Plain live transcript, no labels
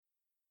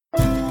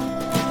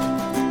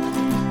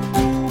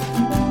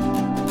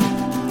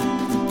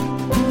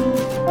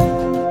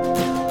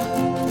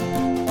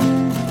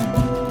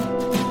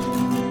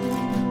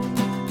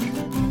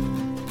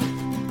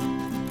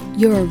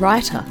You're a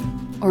writer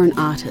or an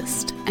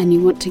artist and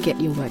you want to get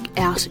your work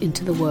out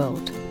into the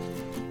world.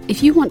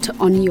 If you want to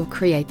honour your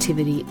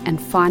creativity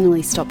and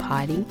finally stop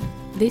hiding,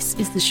 this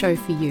is the show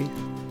for you.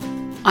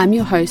 I'm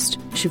your host,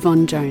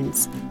 Siobhan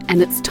Jones,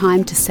 and it's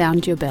time to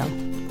sound your bell.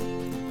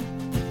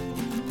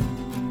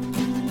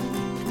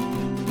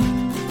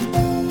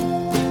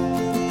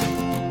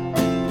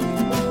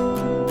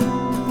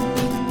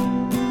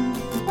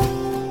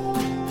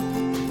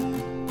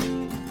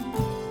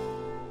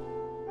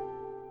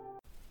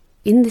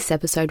 In this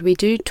episode, we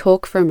do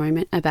talk for a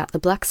moment about the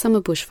Black Summer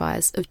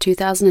bushfires of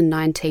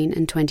 2019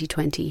 and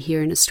 2020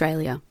 here in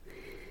Australia.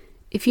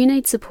 If you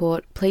need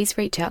support, please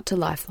reach out to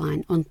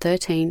Lifeline on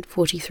 13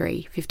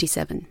 43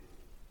 57.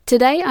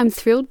 Today, I'm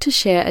thrilled to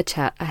share a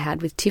chat I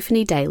had with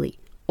Tiffanee Daley,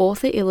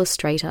 author,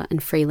 illustrator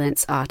and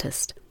freelance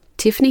artist.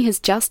 Tiffanee has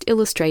just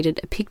illustrated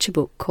a picture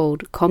book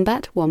called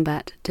Combat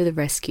Wombat to the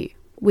Rescue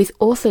with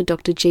author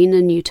Dr.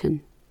 Gina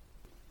Newton.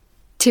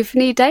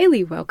 Tiffanee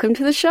Daley, welcome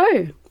to the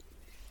show.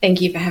 Thank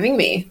you for having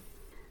me.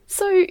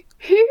 So,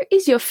 who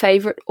is your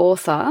favourite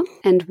author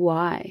and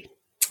why?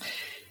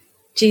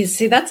 Geez,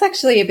 see, that's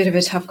actually a bit of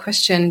a tough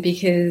question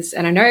because,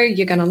 and I know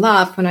you're going to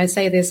laugh when I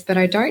say this, but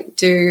I don't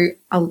do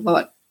a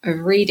lot of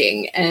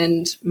reading,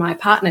 and my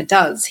partner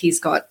does. He's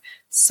got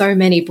so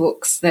many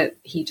books that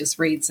he just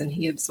reads and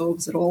he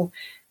absorbs it all.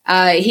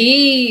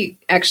 He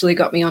actually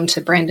got me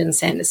onto Brandon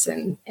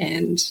Sanderson,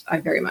 and I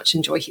very much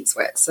enjoy his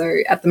work. So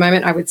at the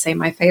moment, I would say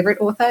my favourite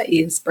author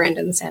is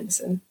Brandon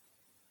Sanderson.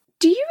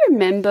 Do you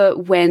remember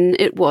when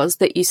it was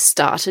that you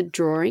started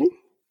drawing?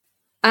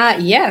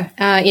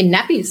 In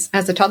nappies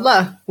as a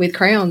toddler with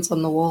crayons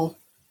on the wall.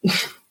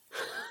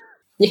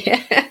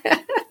 Yeah.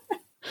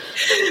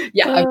 I've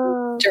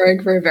been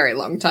drawing for a very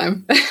long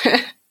time.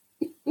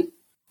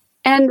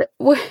 And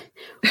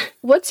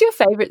what's your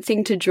favourite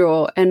thing to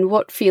draw and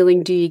what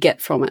feeling do you get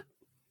from it?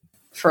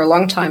 For a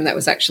long time, that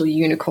was actually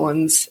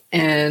unicorns,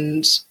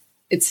 and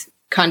it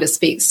kind of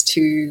speaks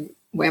to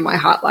where my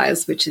heart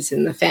lies, which is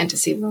in the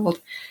fantasy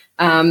world.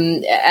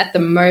 At the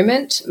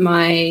moment,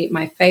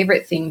 my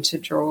favourite thing to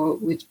draw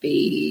would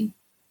be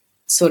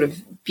sort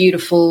of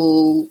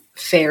beautiful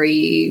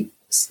fairy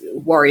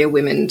warrior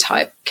women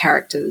type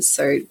characters,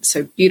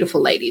 so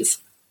beautiful ladies.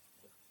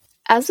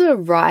 As a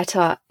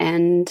writer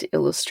and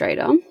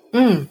illustrator,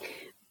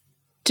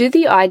 do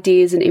the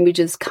ideas and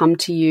images come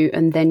to you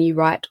and then you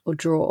write or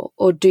draw?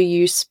 Or do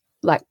you,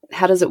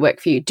 how does it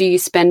work for you? Do you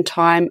spend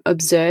time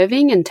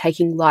observing and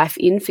taking life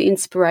in for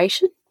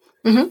inspiration?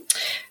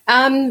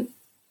 Mm-hmm.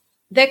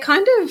 They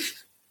kind of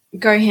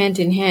go hand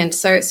in hand.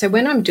 So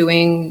when I'm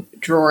doing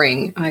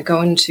drawing, I go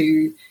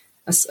into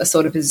a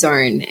sort of a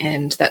zone,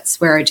 and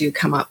that's where I do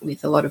come up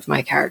with a lot of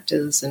my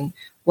characters and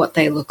what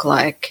they look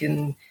like.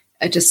 And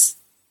I just,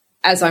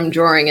 as I'm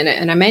drawing,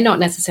 and I may not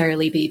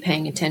necessarily be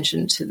paying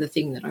attention to the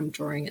thing that I'm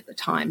drawing at the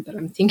time, but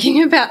I'm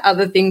thinking about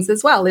other things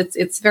as well.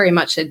 It's very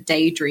much a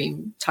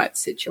daydream type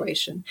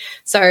situation.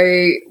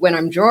 So when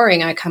I'm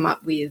drawing, I come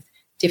up with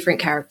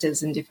different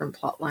characters and different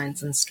plot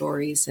lines and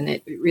stories, and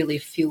it really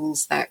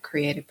fuels that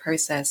creative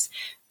process.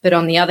 But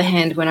on the other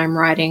hand, when I'm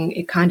writing,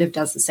 it kind of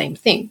does the same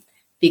thing,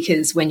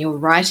 because when you're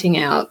writing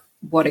out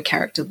what a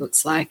character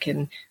looks like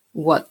and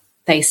what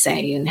they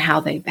say and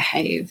how they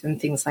behave and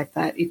things like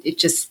that,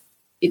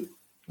 it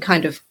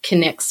kind of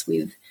connects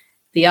with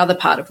the other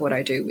part of what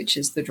I do, which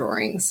is the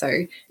drawing.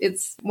 So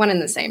it's one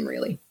and the same,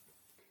 really.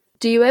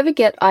 Do you ever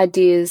get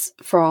ideas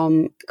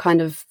from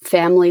kind of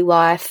family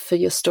life for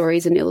your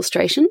stories and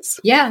illustrations?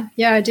 Yeah,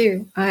 I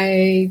do.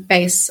 I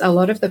base a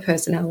lot of the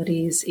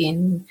personalities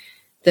in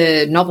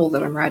the novel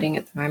that I'm writing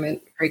at the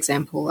moment. For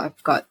example,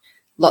 I've got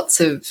lots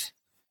of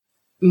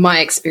my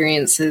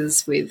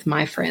experiences with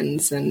my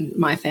friends and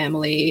my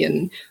family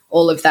and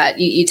all of that.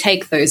 You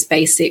take those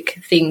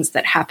basic things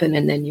that happen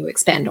and then you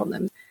expand on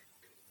them.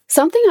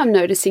 Something I'm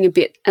noticing a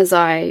bit as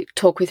I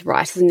talk with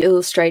writers and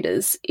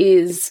illustrators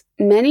is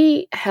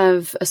many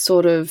have a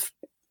sort of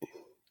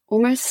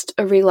almost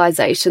a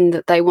realization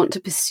that they want to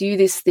pursue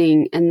this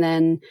thing, and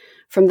then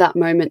from that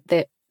moment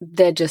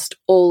they're just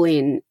all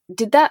in.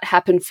 Did that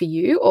happen for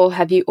you, or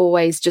have you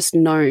always just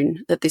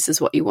known that this is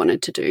what you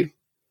wanted to do?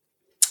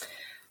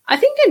 I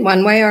think in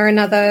one way or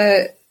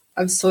another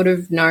I've sort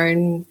of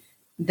known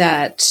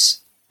that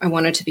I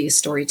wanted to be a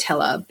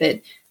storyteller,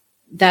 but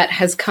that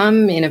has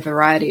come in a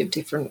variety of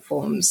different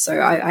forms.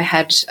 So I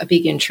had a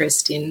big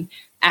interest in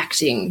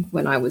acting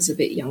when I was a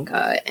bit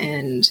younger,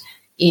 and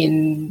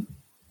in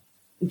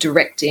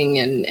directing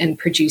and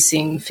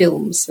producing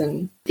films.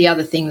 And the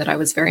other thing that I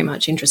was very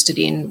much interested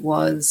in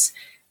was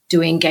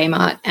doing game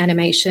art,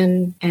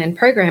 animation and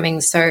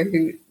programming. So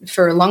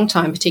for a long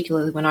time,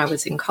 particularly when I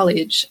was in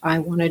college, I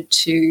wanted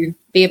to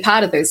be a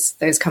part of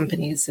those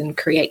companies and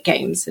create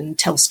games and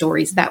tell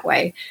stories that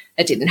way.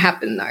 It didn't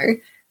happen though.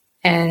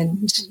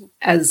 And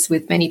as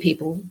with many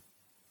people,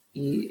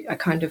 I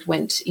kind of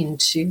went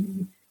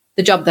into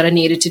the job that I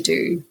needed to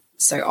do,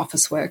 so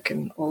office work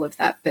and all of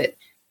that. But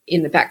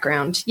in the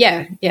background,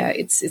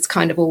 it's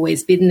kind of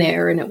always been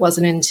there. And it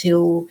wasn't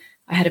until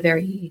I had a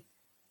very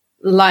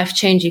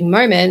life-changing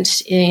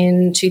moment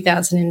in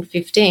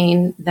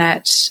 2015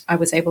 that I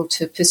was able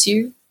to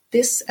pursue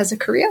this as a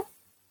career.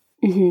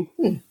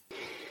 Mm-hmm.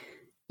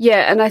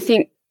 Yeah, and I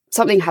think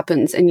something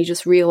happens and you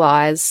just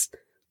realise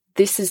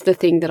this is the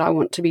thing that I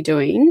want to be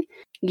doing.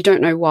 You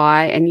don't know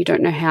why and you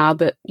don't know how,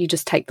 but you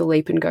just take the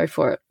leap and go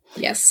for it.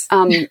 Yes.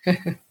 And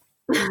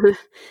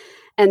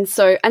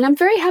I'm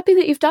very happy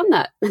that you've done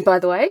that, by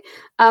the way.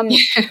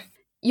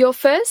 Your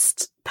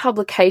first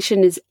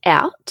publication is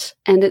out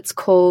and it's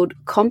called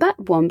Combat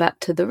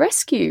Wombat to the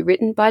Rescue,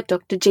 written by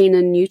Dr.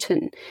 Gina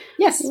Newton.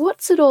 Yes.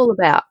 What's it all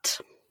about?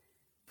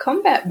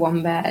 Combat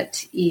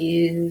Wombat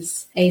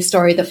is a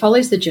story that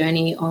follows the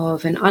journey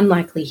of an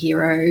unlikely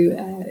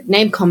hero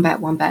named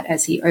Combat Wombat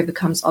as he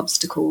overcomes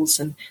obstacles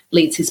and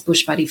leads his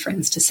bush buddy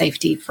friends to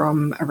safety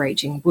from a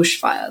raging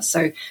bushfire.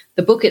 So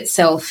the book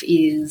itself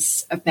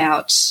is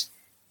about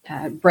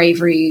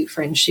bravery,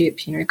 friendship,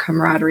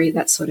 camaraderie,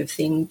 that sort of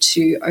thing,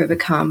 to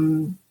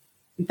overcome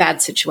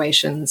bad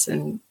situations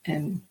and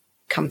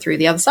come through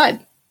the other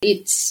side.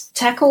 It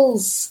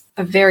tackles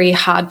a very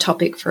hard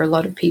topic for a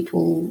lot of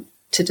people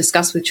to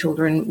discuss with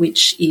children,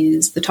 which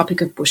is the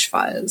topic of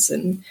bushfires.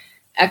 And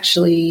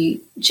actually,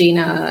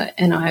 Gina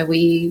and I,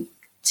 we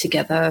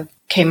together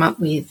came up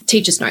with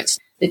teacher's notes.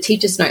 The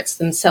teacher's notes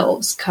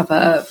themselves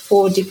cover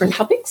 4 different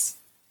topics,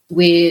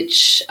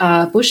 which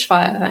are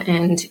bushfire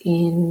and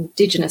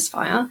Indigenous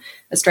fire,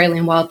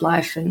 Australian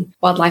wildlife and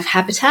wildlife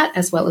habitat,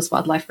 as well as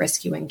wildlife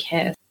rescue and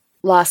care.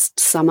 Last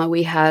summer,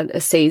 we had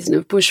a season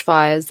of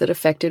bushfires that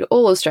affected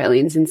all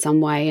Australians in some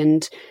way.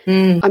 And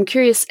I'm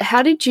curious,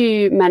 how did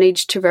you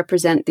manage to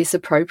represent this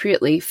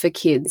appropriately for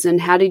kids?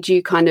 And how did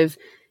you kind of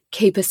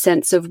keep a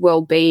sense of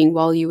well-being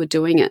while you were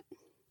doing it?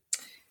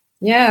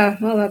 Yeah,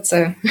 well, that's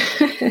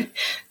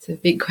it's a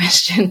big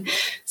question.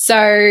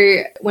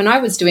 So when I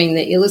was doing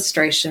the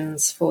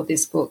illustrations for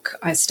this book,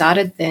 I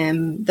started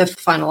the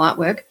final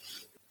artwork,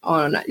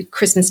 on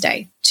Christmas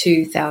Day,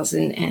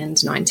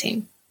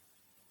 2019.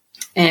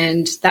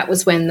 And that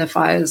was when the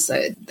fires,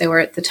 they were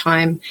at the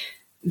time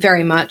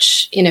very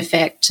much in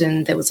effect,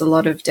 and there was a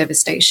lot of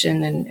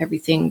devastation and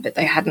everything, but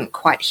they hadn't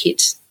quite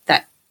hit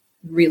that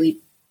really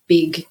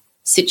big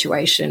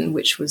situation,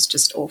 which was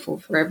just awful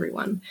for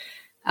everyone.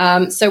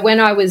 So when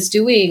I was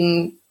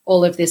doing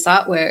all of this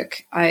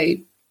artwork,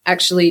 I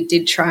actually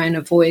did try and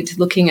avoid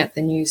looking at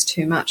the news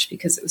too much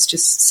because it was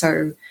just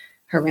so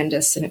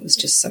horrendous and it was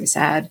just so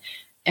sad.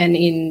 And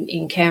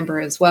in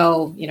Canberra as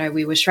well,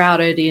 we were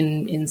shrouded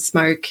in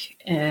smoke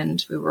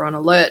and we were on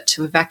alert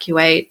to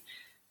evacuate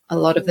a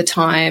lot of the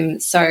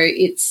time. So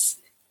it's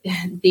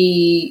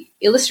the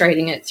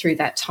illustrating it through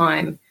that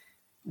time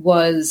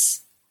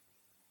was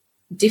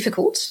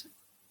difficult,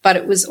 but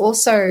it was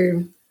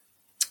also,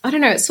 I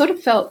don't know, it sort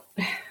of felt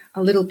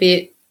a little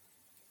bit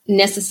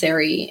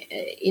necessary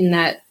in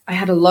that I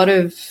had a lot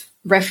of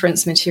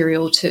reference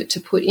material to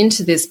put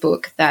into this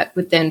book that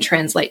would then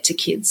translate to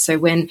kids. So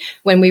when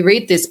we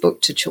read this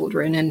book to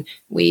children and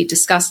we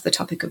discuss the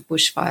topic of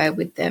bushfire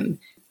with them,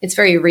 it's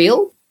very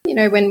real.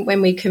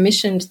 When we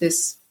commissioned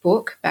this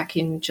book back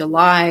in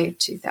July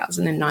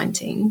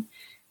 2019,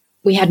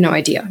 we had no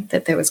idea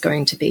that there was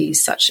going to be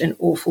such an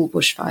awful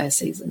bushfire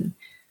season.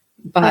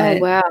 But oh,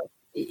 wow.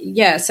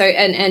 Yeah, so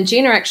and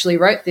Gina actually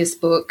wrote this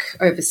book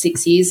over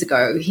 6 years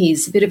ago.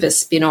 He's a bit of a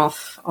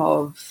spin-off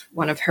of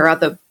one of her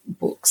other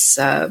books,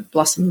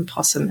 Blossom,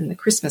 Possum and the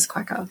Christmas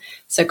Quacker.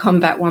 So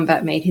Combat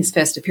Wombat made his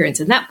first appearance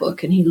in that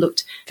book and he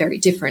looked very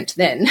different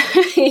then.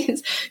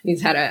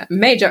 he's had a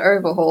major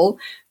overhaul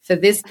for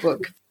this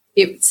book.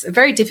 It's a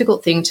very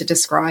difficult thing to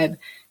describe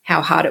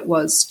how hard it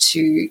was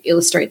to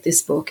illustrate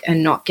this book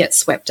and not get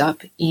swept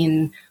up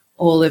in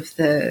all of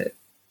the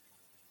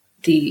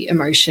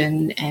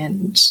emotion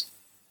and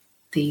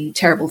the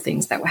terrible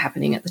things that were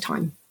happening at the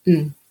time.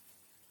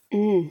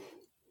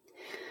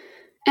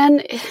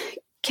 And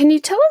can you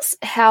tell us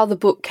how the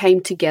book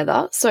came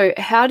together? So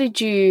how did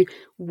you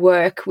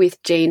work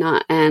with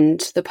Gina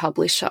and the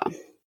publisher?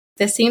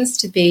 There seems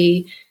to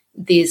be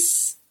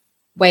this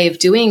way of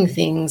doing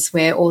things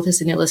where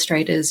authors and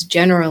illustrators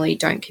generally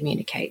don't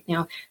communicate.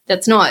 Now,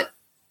 that's not,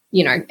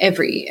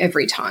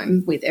 every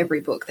time with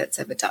every book that's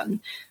ever done,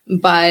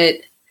 but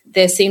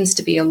there seems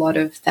to be a lot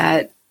of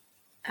that,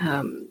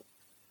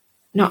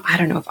 I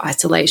don't know if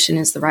isolation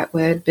is the right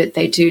word, but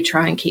they do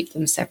try and keep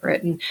them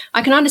separate. And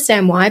I can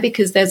understand why,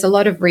 because there's a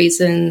lot of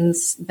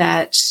reasons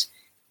that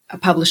a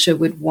publisher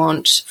would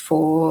want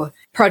for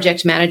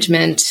project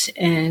management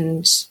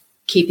and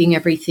keeping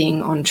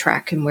everything on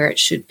track and where it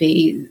should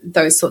be,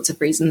 those sorts of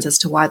reasons as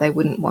to why they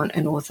wouldn't want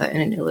an author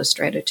and an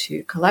illustrator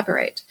to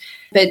collaborate.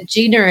 But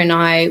Gina and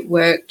I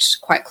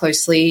worked quite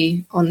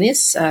closely on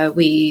this.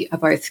 We are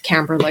both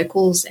Canberra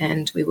locals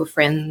and we were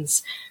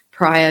friends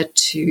prior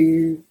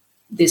to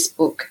this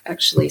book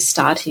actually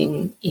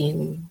starting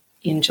in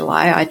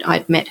July.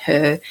 I'd met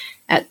her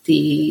at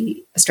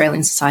the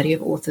Australian Society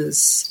of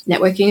Authors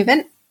networking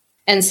event.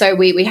 And so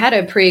we had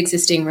a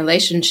pre-existing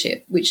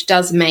relationship, which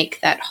does make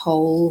that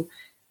whole,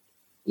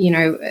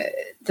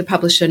 the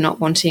publisher not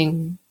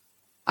wanting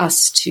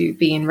us to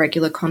be in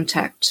regular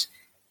contact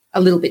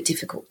a little bit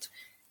difficult.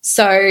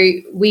 So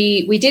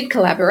we did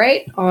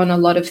collaborate on a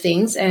lot of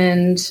things,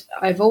 and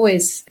I've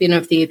always been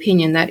of the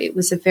opinion that it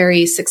was a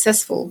very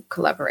successful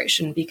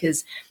collaboration,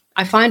 because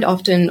I find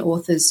often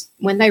authors,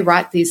 when they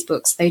write these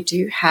books, they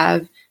do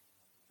have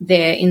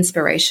their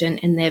inspiration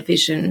and their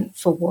vision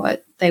for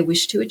what they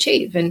wish to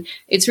achieve. And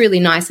it's really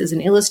nice as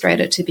an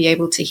illustrator to be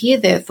able to hear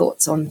their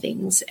thoughts on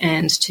things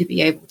and to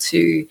be able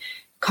to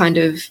kind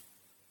of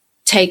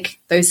take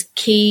those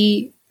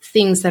key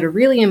things that are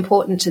really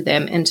important to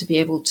them and to be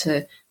able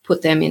to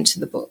put them into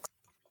the book.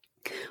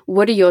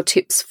 What are your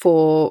tips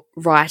for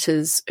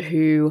writers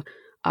who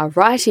are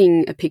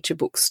writing a picture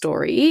book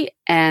story,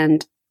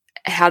 and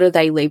how do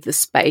they leave the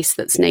space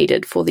that's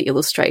needed for the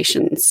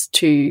illustrations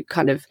to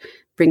kind of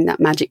bring that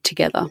magic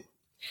together?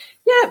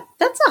 Yeah,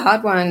 that's a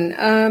hard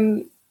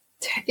one.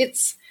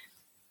 It's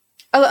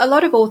a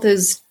lot of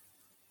authors,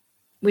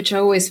 which I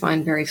always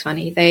find very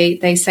funny,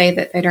 they say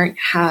that they don't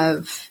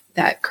have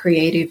that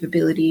creative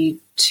ability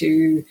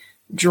to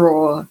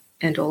draw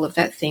and all of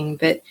that thing.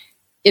 But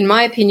in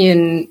my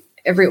opinion,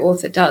 every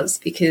author does,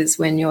 because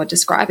when you're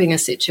describing a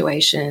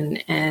situation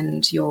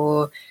and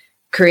you're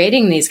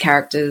creating these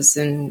characters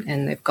and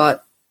they've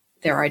got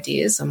their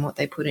ideas on what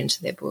they put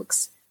into their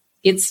books,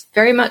 it's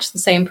very much the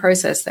same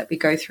process that we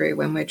go through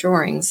when we're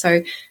drawing.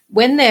 So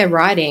when they're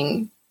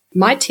writing,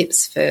 my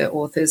tips for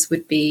authors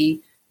would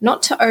be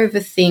not to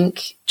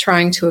overthink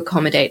trying to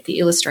accommodate the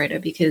illustrator,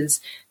 because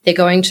they're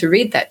going to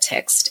read that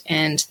text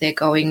and they're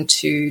going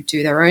to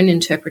do their own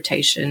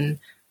interpretation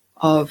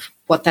of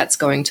what that's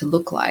going to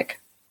look like.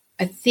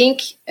 I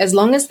think as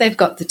long as they've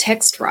got the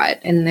text right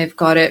and they've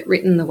got it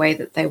written the way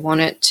that they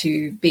want it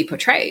to be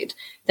portrayed,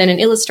 then an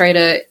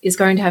illustrator is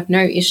going to have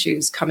no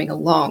issues coming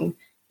along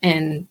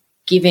and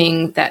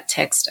giving that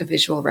text a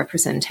visual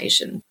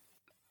representation.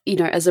 You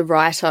know, as a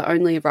writer,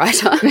 only a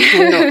writer, not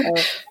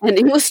an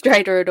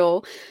illustrator at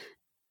all,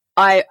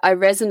 I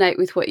resonate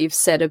with what you've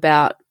said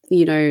about,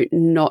 you know,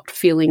 not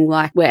feeling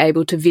like we're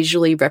able to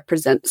visually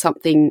represent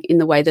something in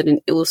the way that an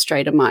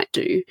illustrator might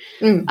do.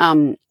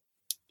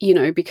 You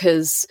know,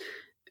 because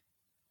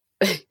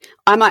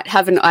I might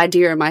have an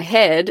idea in my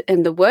head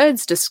and the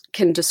words just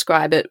can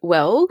describe it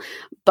well,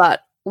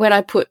 but when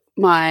I put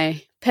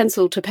my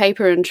pencil to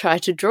paper and try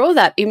to draw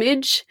that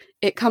image,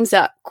 it comes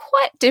out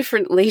quite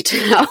differently to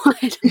how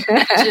I'd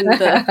imagine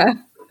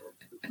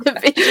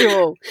the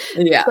visual.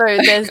 Yeah. So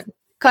there's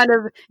kind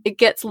of, it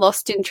gets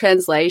lost in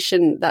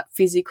translation, that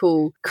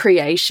physical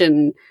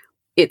creation.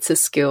 It's a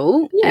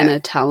skill and a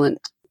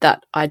talent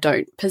that I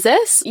don't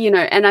possess, you know.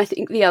 And I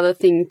think the other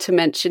thing to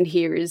mention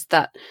here is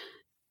that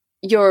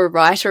you're a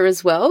writer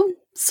as well.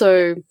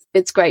 So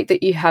it's great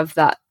that you have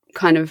that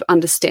kind of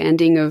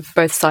understanding of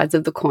both sides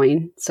of the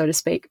coin, so to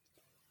speak.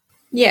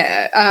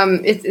 Yeah,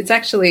 it's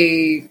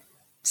actually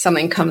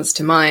something comes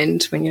to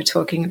mind when you're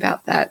talking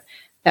about that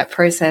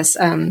process.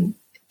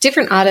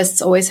 Different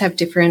artists always have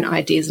different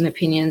ideas and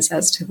opinions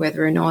as to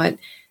whether or not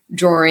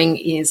drawing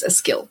is a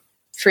skill.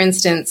 For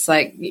instance,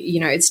 like, you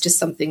know, it's just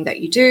something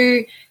that you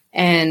do,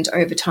 and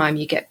over time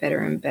you get better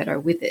and better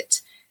with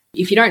it.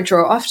 If you don't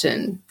draw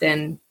often,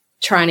 then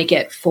trying to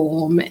get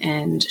form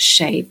and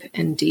shape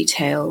and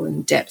detail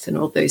and depth and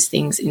all those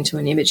things into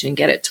an image and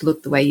get it to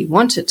look the way you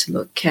want it to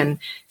look can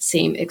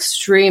seem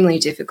extremely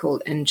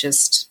difficult and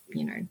just,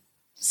 you know,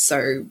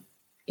 so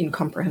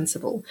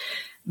incomprehensible.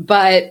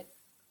 But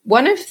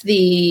one of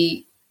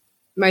the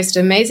most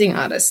amazing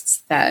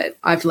artists that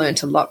I've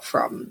learned a lot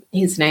from,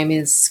 his name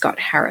is Scott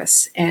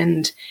Harris,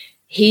 and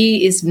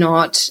he is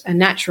not a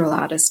natural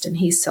artist, and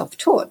he's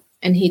self-taught,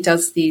 and he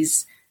does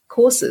these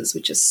courses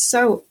which are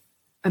so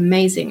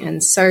amazing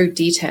and so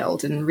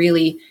detailed, and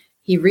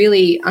he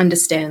really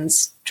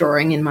understands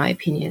drawing, in my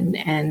opinion,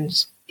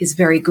 and is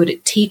very good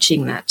at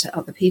teaching that to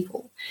other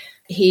people.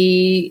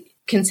 He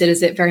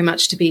considers it very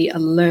much to be a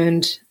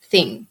learned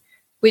thing,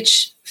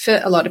 which for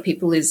a lot of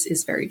people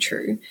is very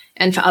true.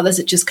 And for others,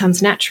 it just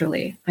comes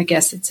naturally. I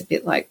guess it's a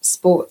bit like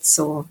sports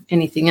or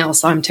anything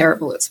else. I'm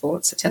terrible at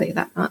sports, I tell you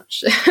that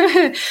much.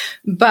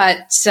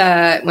 But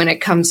when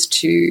it comes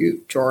to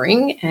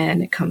drawing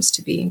and it comes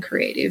to being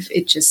creative,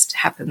 it just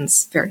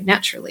happens very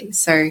naturally.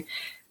 So,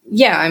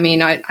 yeah, I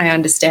mean, I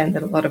understand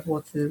that a lot of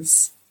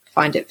authors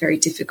find it very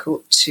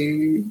difficult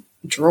to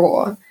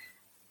draw.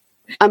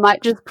 I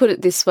might just put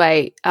it this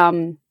way.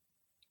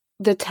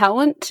 The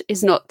talent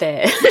is not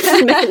there.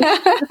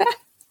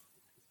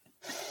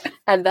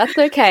 And that's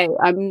okay.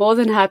 I'm more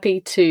than happy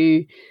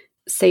to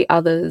see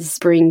others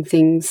bring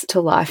things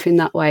to life in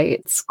that way.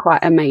 It's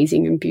quite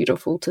amazing and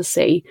beautiful to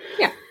see.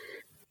 Yeah.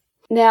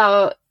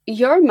 Now,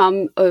 you're a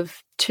mum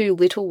of 2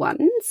 little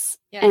ones,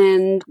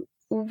 and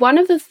one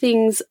of the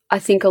things I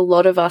think a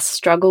lot of us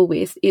struggle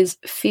with is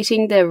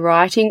fitting their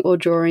writing or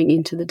drawing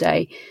into the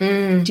day.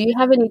 Do you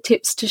have any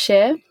tips to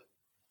share?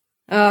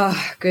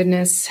 Oh,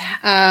 goodness.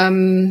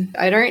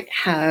 I don't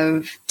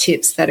have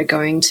tips that are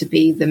going to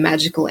be the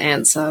magical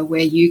answer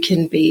where you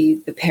can be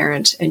the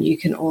parent and you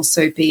can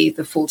also be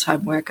the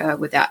full-time worker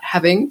without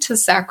having to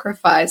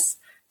sacrifice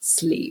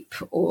sleep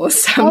or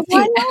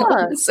something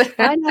else.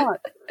 Why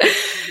not?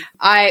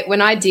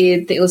 When I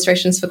did the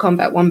illustrations for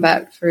Combat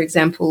Wombat, for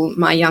example,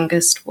 my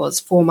youngest was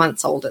 4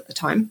 months old at the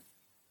time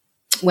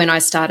when I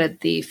started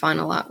the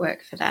final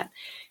artwork for that.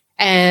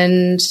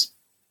 And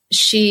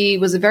she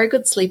was a very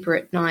good sleeper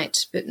at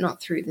night, but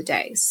not through the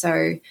day.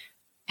 So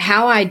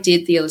how I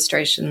did the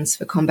illustrations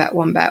for Combat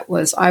Wombat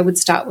was I would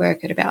start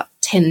work at about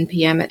 10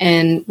 p.m.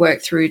 and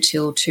work through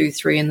till 2,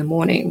 3 in the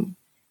morning.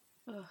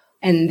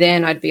 And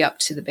then I'd be up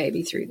to the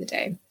baby through the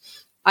day.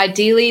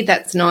 Ideally,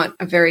 that's not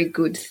a very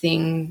good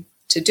thing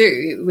to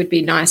do. It would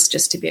be nice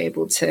just to be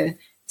able to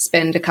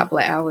spend a couple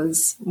of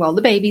hours while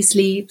the baby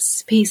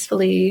sleeps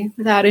peacefully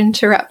without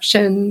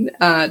interruption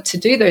to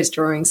do those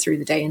drawings through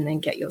the day and then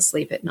get your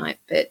sleep at night.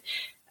 But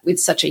with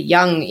such a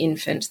young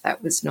infant,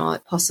 that was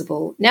not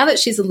possible. Now that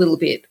she's a little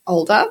bit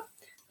older,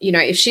 you know,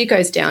 if she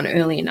goes down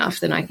early enough,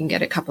 then I can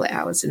get a couple of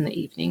hours in the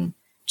evening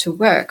to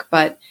work.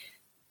 But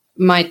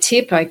my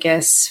tip, I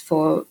guess,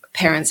 for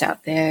parents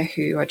out there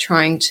who are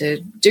trying to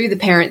do the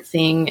parent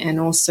thing and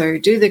also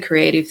do the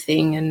creative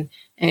thing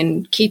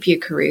and keep your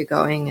career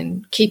going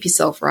and keep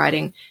yourself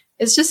writing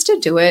is just to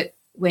do it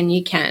when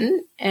you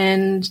can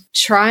and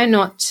try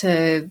not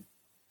to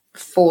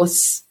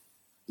force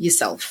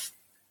yourself,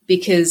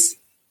 because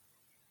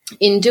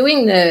in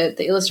doing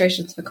the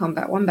illustrations for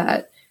Combat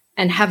Wombat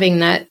and having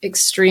that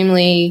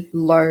extremely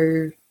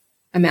low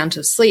amount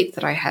of sleep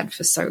that I had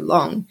for so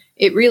long,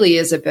 it really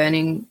is a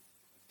burning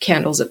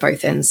candles at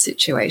both ends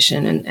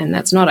situation, and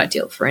that's not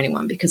ideal for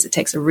anyone because it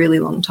takes a really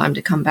long time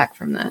to come back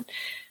from that.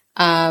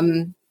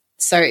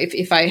 So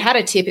if I had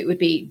a tip, it would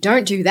be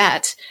don't do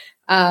that,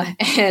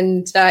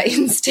 and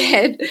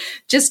instead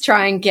just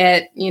try and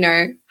get, you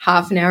know,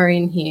 half an hour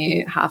in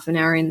here, half an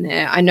hour in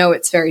there. I know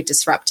it's very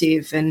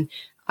disruptive, and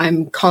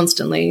I'm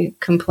constantly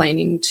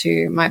complaining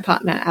to my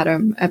partner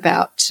Adam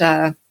about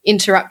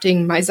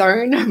interrupting my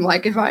zone. I'm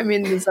like, if I'm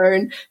in the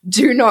zone,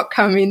 do not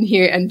come in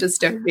here and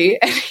disturb me.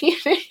 And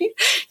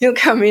he'll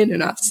come in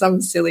and ask some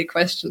silly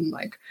question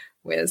like,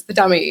 where's the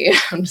dummy?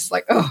 I'm just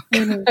like, oh,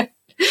 God.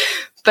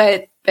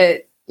 But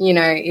you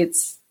know,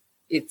 it's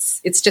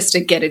just a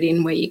get it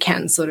in where you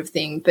can sort of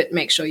thing, but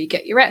make sure you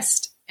get your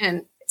rest.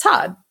 And it's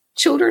hard.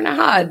 Children are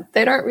hard.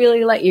 They don't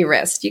really let you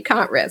rest. You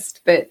can't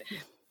rest, but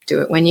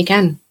do it when you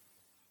can.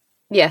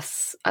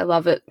 Yes, I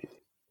love it.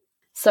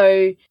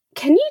 So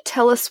can you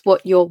tell us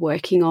what you're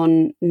working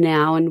on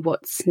now and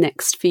what's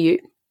next for you?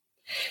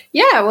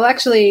 Yeah, well,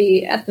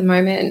 actually, at the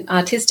moment,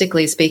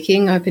 artistically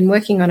speaking, I've been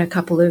working on a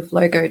couple of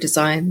logo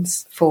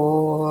designs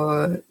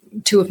for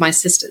 2 of my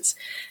sisters.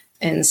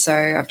 And so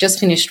I've just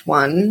finished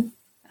one.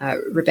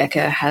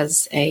 Rebecca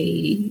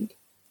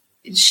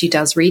she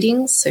does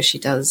readings. So she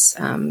does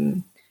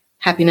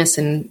happiness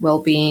and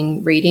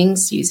well-being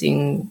readings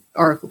using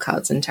oracle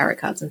cards and tarot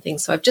cards and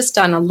things. So I've just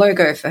done a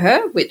logo for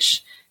her,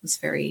 which was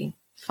very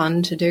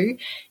fun to do.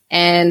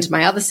 And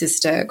my other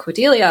sister,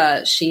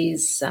 Cordelia,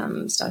 she's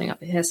starting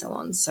up a hair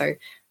salon. So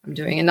I'm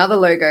doing another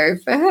logo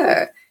for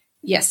her.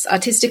 Yes,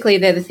 artistically,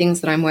 they're the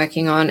things that I'm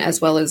working on, as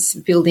well as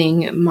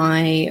building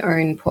my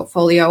own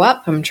portfolio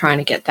up. I'm trying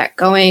to get that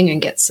going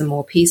and get some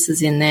more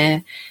pieces in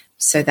there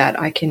so that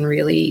I can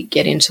really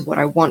get into what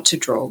I want to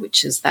draw,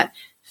 which is that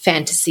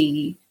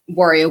fantasy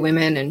warrior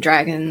women and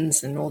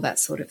dragons and all that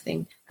sort of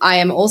thing. I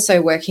am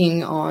also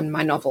working on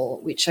my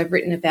novel, which I've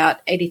written about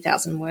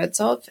 80,000 words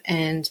of,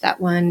 and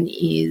that one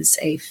is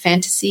a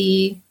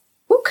fantasy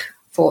book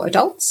for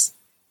adults.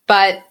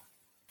 But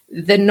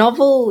the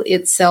novel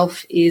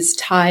itself is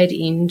tied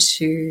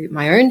into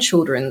my own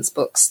children's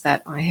books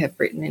that I have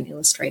written and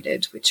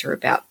illustrated, which are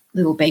about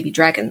little baby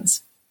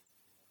dragons.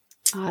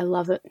 I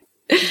love it.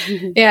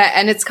 Yeah,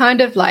 and it's kind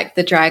of like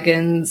the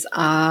dragons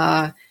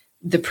are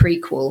the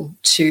prequel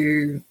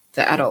to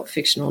the adult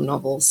fictional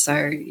novels.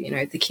 So, you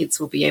know, the kids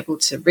will be able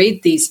to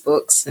read these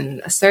books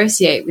and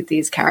associate with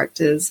these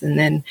characters. And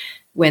then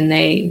when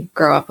they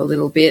grow up a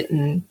little bit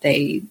and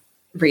they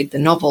read the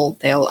novel,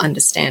 they'll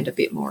understand a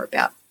bit more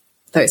about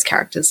those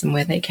characters and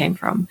where they came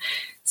from.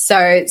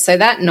 So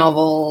that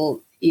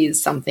novel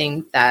is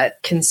something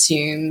that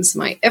consumes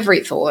my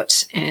every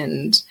thought,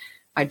 and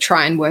I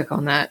try and work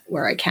on that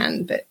where I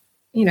can. But,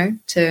 you know,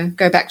 to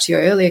go back to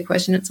your earlier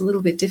question, it's a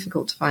little bit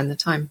difficult to find the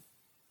time.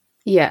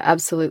 Yeah,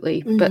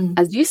 absolutely. But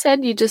as you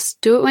said, you just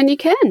do it when you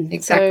can.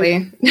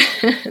 Exactly.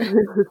 So,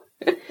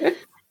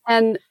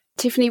 and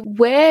Tiffanee,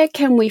 where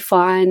can we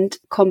find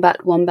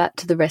Combat Wombat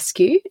to the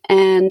Rescue,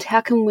 and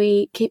how can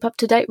we keep up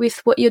to date with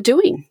what you're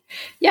doing?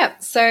 Yeah,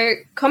 so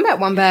Combat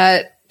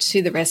Wombat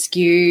to the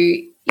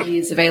Rescue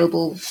is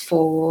available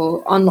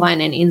for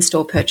online and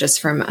in-store purchase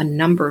from a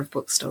number of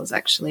bookstores,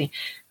 actually.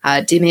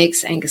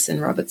 Dymocks, Angus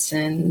and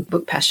Robertson,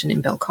 Book Passion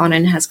in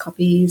Belconnen has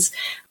copies.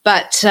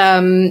 But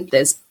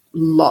there's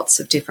lots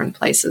of different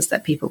places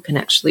that people can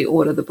actually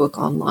order the book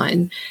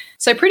online.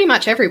 So pretty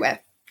much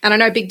everywhere. And I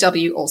know Big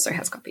W also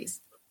has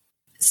copies.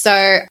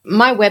 So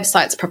my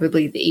website's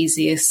probably the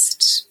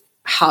easiest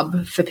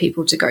hub for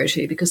people to go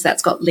to because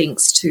that's got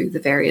links to the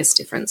various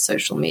different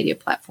social media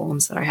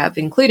platforms that I have,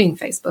 including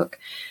Facebook.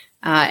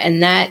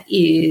 And that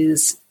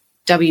is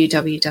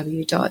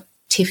www.tiffanee,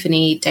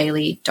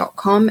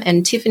 tiffaneedailey.com.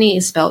 And Tiffanee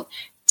is spelled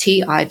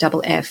Tifffanee.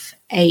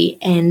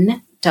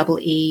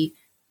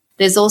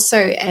 There's also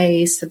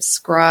a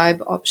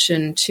subscribe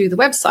option to the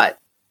website.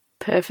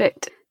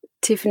 Perfect.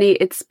 Tiffanee,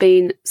 it's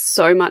been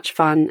so much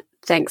fun.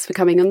 Thanks for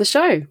coming on the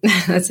show.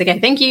 That's okay.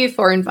 Thank you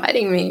for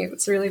inviting me.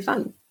 It's really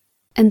fun.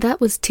 And that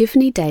was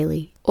Tiffanee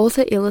Daley,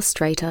 author,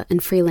 illustrator,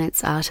 and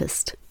freelance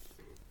artist.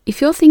 If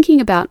you're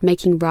thinking about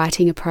making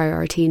writing a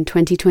priority in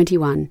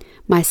 2021,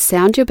 my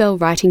Sound Your Bell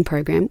writing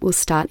program will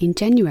start in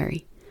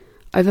January.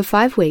 Over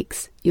 5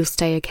 weeks, you'll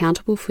stay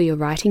accountable for your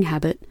writing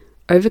habit,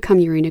 overcome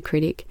your inner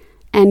critic,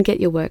 and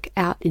get your work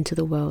out into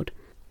the world,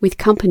 with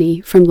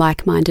company from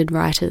like-minded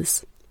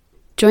writers.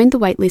 Join the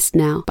waitlist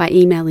now by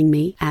emailing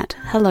me at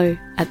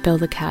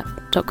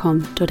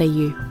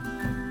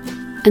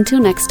hello@bellthecat.com.au. Until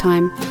next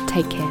time,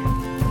 take care.